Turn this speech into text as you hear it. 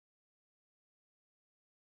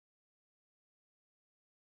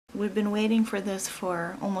We've been waiting for this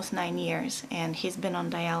for almost 9 years, and he's been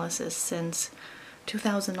on dialysis since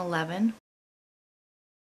 2011.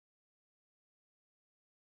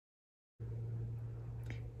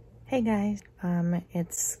 Hey guys,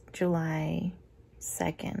 it's July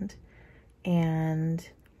 2nd, and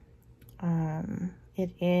it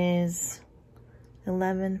is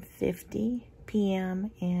 11:50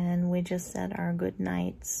 p.m. and we just said our good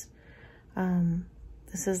nights.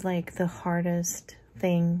 This is like the hardest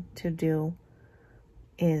thing to do,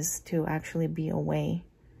 is to actually be away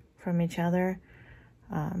from each other.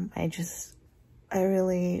 I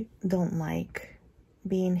really don't like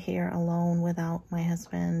being here alone without my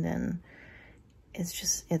husband, and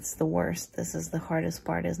it's the worst. This is the hardest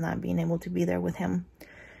part, is not being able to be there with him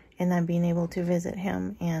and not being able to visit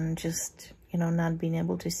him, and just, you know, not being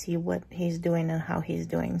able to see what he's doing and how he's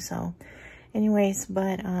doing. So anyways,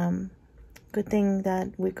 but good thing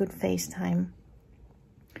that we could FaceTime.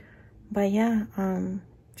 But yeah,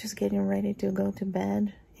 just getting ready to go to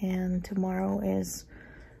bed, and tomorrow is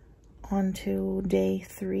on to day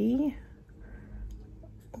 3,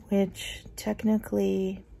 which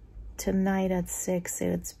technically tonight at 6,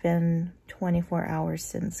 it's been 24 hours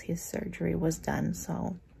since his surgery was done.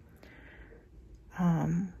 So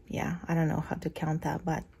yeah, I don't know how to count that,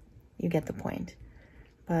 but you get the point.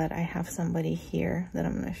 But I have somebody here that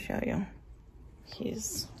I'm going to show you.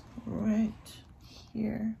 He's right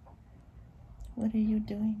here. What are you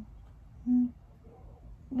doing?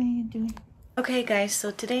 What are you doing? Okay guys,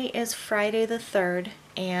 so today is Friday the 3rd,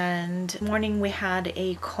 and this morning we had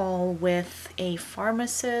a call with a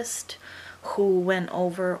pharmacist who went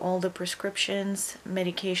over all the prescriptions,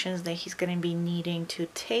 medications that he's going to be needing to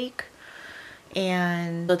take.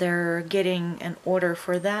 And so they're getting an order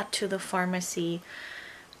for that to the pharmacy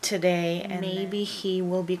today, and maybe he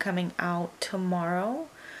will be coming out tomorrow,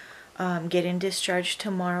 getting discharged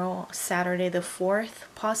tomorrow, Saturday the 4th,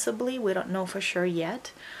 possibly. We don't know for sure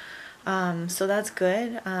yet. So that's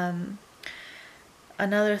good.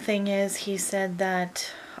 Another thing is, he said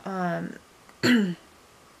that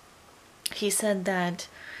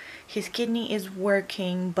his kidney is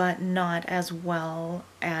working, but not as well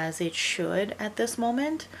as it should at this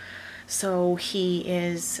moment. So he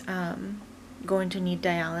is going to need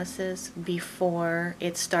dialysis before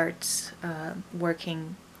it starts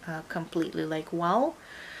working completely, like, well.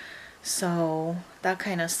 So that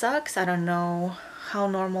kind of sucks. I don't know how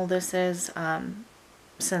normal this is,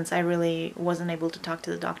 since I really wasn't able to talk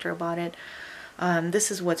to the doctor about it.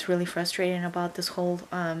 This is what's really frustrating about this whole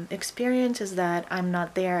experience, is that I'm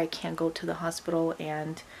not there. I can't go to the hospital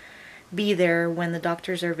and be there when the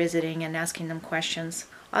doctors are visiting and asking them questions.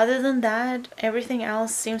 Other than that, everything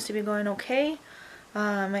else seems to be going okay.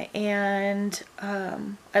 And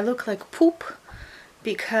I look like poop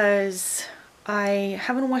because I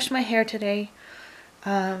haven't washed my hair today,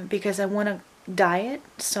 because I want to dye it.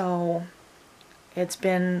 So it's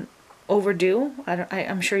been overdue.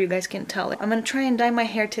 I'm sure you guys can tell. I'm gonna try and dye my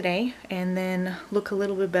hair today and then look a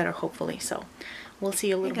little bit better, hopefully. So we'll see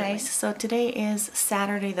you a little bit later. So today is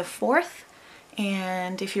Saturday the 4th,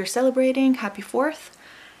 and if you're celebrating, happy 4th.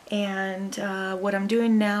 And what I'm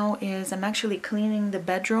doing now is I'm actually cleaning the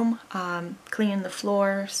bedroom, cleaning the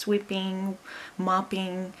floor, sweeping,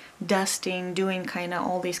 mopping, dusting, doing kind of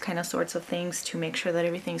all these kind of sorts of things to make sure that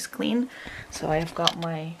everything's clean. So I've got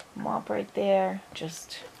my mop right there,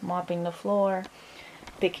 just mopping the floor,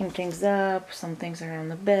 picking things up. Some things are on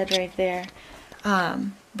the bed right there.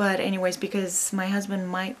 But anyways, because my husband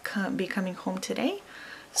might be coming home today,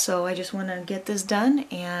 so I just want to get this done,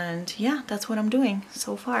 and yeah, that's what I'm doing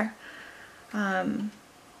so far. Been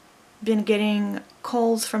getting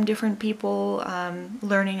calls from different people,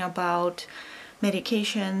 learning about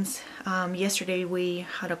medications. Yesterday we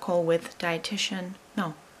had a call with a dietitian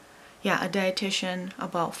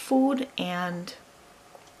about food, and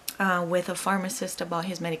with a pharmacist about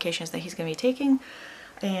his medications that he's going to be taking.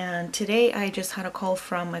 And today I just had a call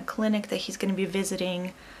from a clinic that he's going to be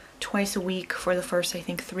visiting twice a week for the first, I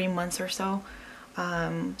think, 3 months or so.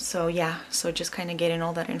 So yeah, so just kind of getting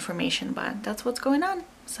all that information, but that's what's going on.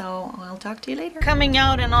 So I'll talk to you later. Coming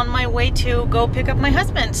out and on my way to go pick up my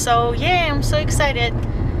husband. So yeah, I'm so excited.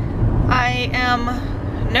 I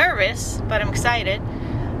am nervous, but I'm excited.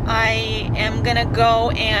 I am gonna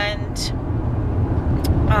go and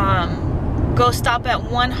go stop at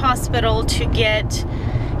one hospital to get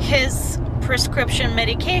his prescription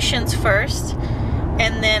medications first.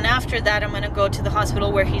 And then after that, I'm going to go to the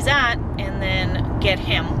hospital where he's at and then get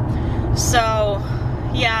him. So,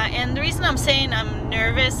 yeah, and the reason I'm saying I'm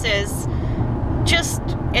nervous is just,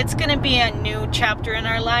 it's going to be a new chapter in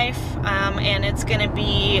our life, and it's going to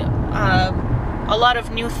be a lot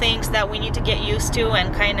of new things that we need to get used to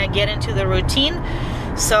and kind of get into the routine.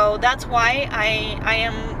 So that's why I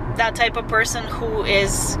am that type of person who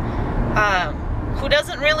is who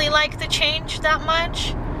doesn't really like the change that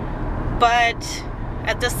much, but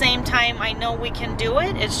at the same time I know we can do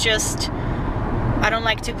it. It's just I don't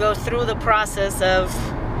like to go through the process of,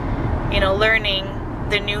 you know, learning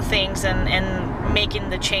the new things and making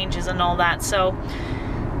the changes and all that. So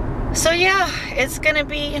yeah, it's gonna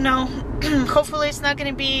be, you know, hopefully it's not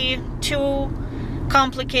gonna be too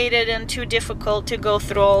complicated and too difficult to go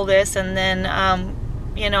through all this, and then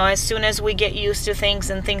you know, as soon as we get used to things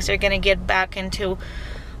and things are gonna get back into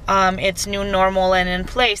its new normal and in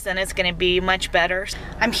place, then it's gonna be much better.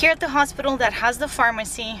 I'm here at the hospital that has the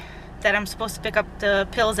pharmacy that I'm supposed to pick up the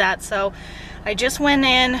pills at, so I just went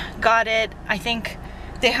in, got it. I think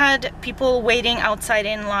they had people waiting outside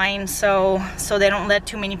in line, so they don't let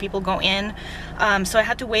too many people go in. So I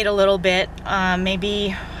had to wait a little bit,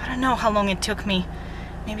 maybe, I don't know how long it took me,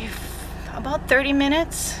 maybe about 30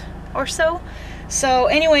 minutes or so. So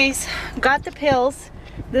anyways, got the pills.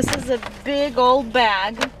 This is a big old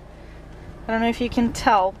bag. I don't know if you can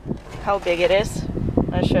tell how big it is.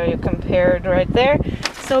 I'll show you compared right there.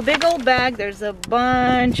 So big old bag, there's a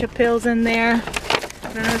bunch of pills in there.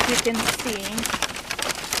 I don't know if you can see.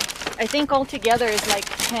 I think altogether is like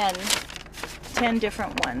 10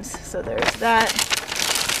 different ones. So there's that,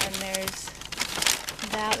 and there's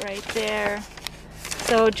that right there.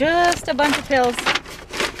 So just a bunch of pills.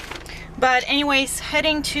 But anyways,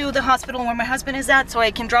 heading to the hospital where my husband is at so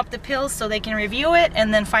I can drop the pills so they can review it,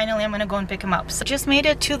 and then finally I'm gonna go and pick him up. So just made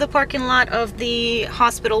it to the parking lot of the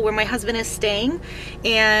hospital where my husband is staying,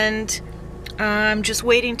 and I'm just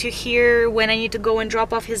waiting to hear when I need to go and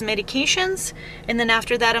drop off his medications, and then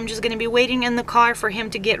after that I'm just gonna be waiting in the car for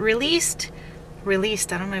him to get released.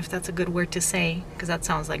 I don't know if that's a good word to say because that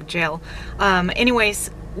sounds like jail.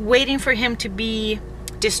 Anyways, waiting for him to be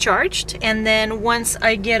discharged, and then once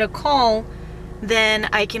I get a call, then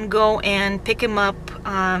I can go and pick him up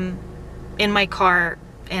in my car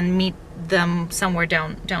and meet them somewhere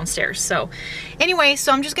downstairs. So anyway,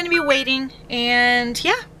 so I'm just gonna be waiting, and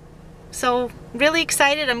yeah, so really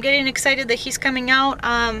excited. I'm getting excited that he's coming out.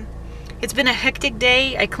 It's been a hectic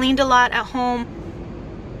day. I cleaned a lot at home.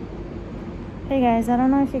 Hey guys, I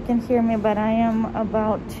don't know if you can hear me, but I am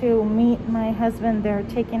about to meet my husband. They're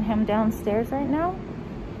taking him downstairs right now.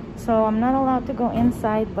 So I'm not allowed to go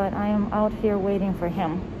inside, but I am out here waiting for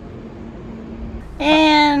him.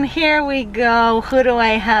 And here we go. Who do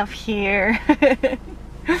I have here?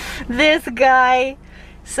 This guy.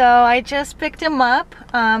 So I just picked him up.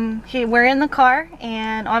 We're in the car,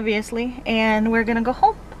 and obviously, and we're gonna go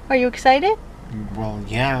home. Are you excited? Well,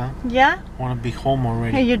 yeah. Yeah? I want to be home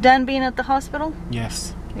already. Are you done being at the hospital?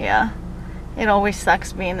 Yes. Yeah. It always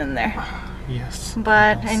sucks being in there. Yes.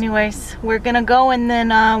 But anyways, we're gonna go, and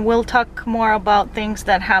then we'll talk more about things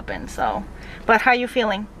that happen. So, but how are you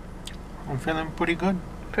feeling? I'm feeling pretty good.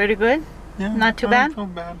 Pretty good? Yeah. Not too I bad? don't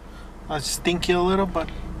feel bad. I stinky a little, but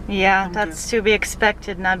yeah, I'm that's good. to be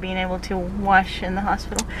expected, not being able to wash in the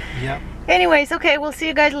hospital. Yeah. Anyways, okay, we'll see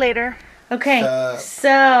you guys later. Okay,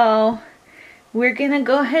 so we're gonna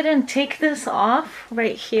go ahead and take this off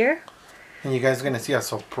right here. And you guys are gonna see a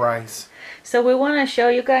surprise. So we want to show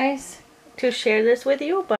you guys, to share this with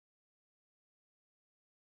you, but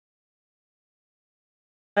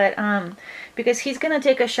because he's gonna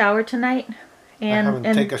take a shower tonight, and I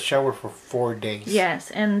haven't taken a shower for 4 days. Yes,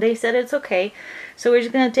 and they said it's okay, so we're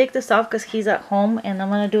just gonna take this off because he's at home, and I'm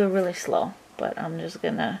gonna do it really slow. But I'm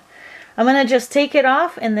gonna just take it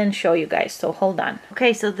off and then show you guys. So hold on.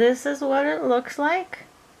 Okay, so this is what it looks like.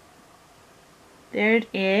 There it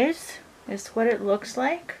is. It's what it looks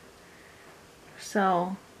like.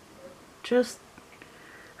 So just,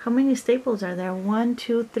 how many staples are there? 1,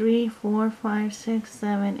 2, 3, 4, 5, 6,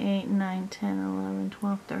 7, 8, 9, 10, 11,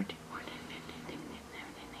 12, 13, 14, 15, 16,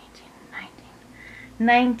 17, 18, 19.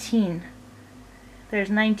 19. There's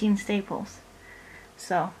 19 staples.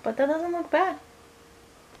 So, but that doesn't look bad.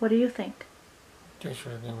 What do you think? You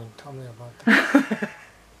should even tell me about that.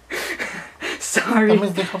 Sorry. That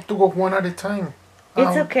means they have to go one at a time.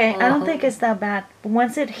 It's okay. I don't think it's that bad.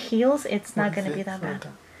 Once it heals, it's not going to be that bad.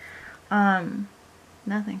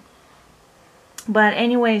 Nothing. But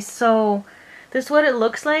anyway, so this is what it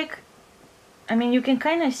looks like. I mean, you can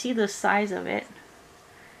kind of see the size of it.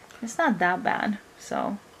 It's not that bad.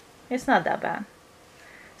 So, it's not that bad.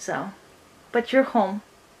 So, but you're home.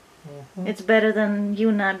 It's better than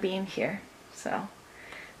you not being here. So,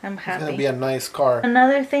 I'm happy. It's going to be a nice car.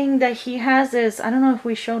 Another thing that he has is, I don't know if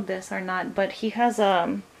we showed this or not, but he has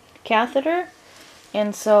a catheter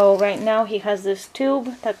And so right now he has this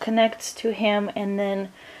tube that connects to him, and then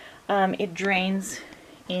it drains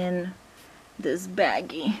in this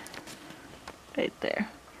baggie right there.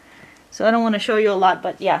 So I don't want to show you a lot,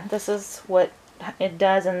 but yeah, this is what it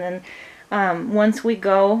does. And then once we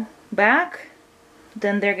go back,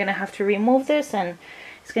 then they're gonna have to remove this, and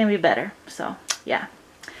it's gonna be better. So yeah,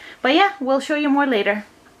 but yeah, we'll show you more later.